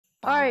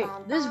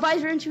Alright, this is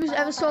Vizor Interviews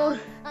episode.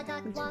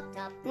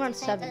 We're on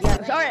 7, yeah.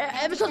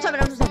 Alright, episode 7,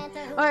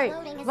 Alright,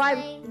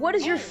 Vibe, what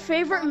is your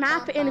favorite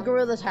map in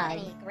Gorilla Tag?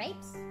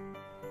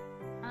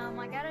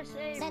 I gotta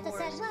say. Santa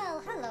said,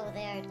 "Well, hello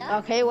there,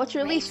 Duck. Okay, what's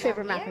your least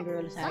favorite map in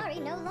Gorilla Tag? Sorry,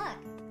 no luck.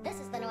 This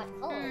is the North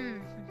Pole."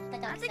 The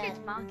Duck I think said,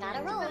 it's mountain. "Gotta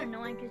It's a roll." bit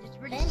annoying because it's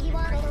really Then he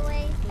waddled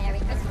away. Merry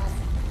Christmas.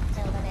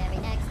 Till the very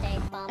next day.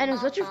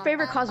 Anyways, what's your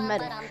favorite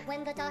cosmetic?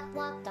 When the Duck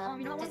walked up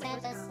to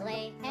Santa's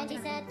sleigh, and he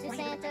said to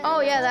Santa, Oh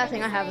yeah, that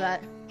thing, I have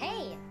that.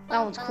 "Hey, That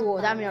one's cool,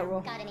 that made it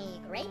roll. got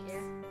any grapes?"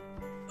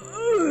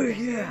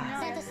 Yeah.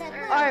 Santa said,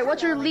 "Well, Alright,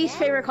 what's your hello least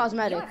again. favorite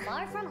cosmetic? You're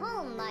far from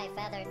home, my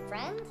feathered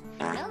friend.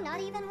 No, not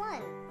even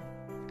one."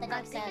 The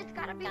Duck said, it's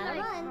gotta be "Gotta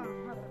like, run."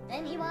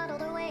 Then he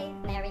waddled away.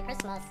 Merry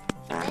Christmas.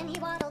 Then he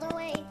waddled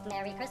away.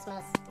 Merry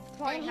Christmas.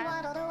 Then he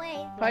waddled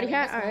away. Party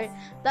cat? Alright.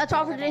 That's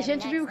all for today's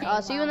interview.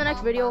 See you in the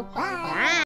next video. Bye.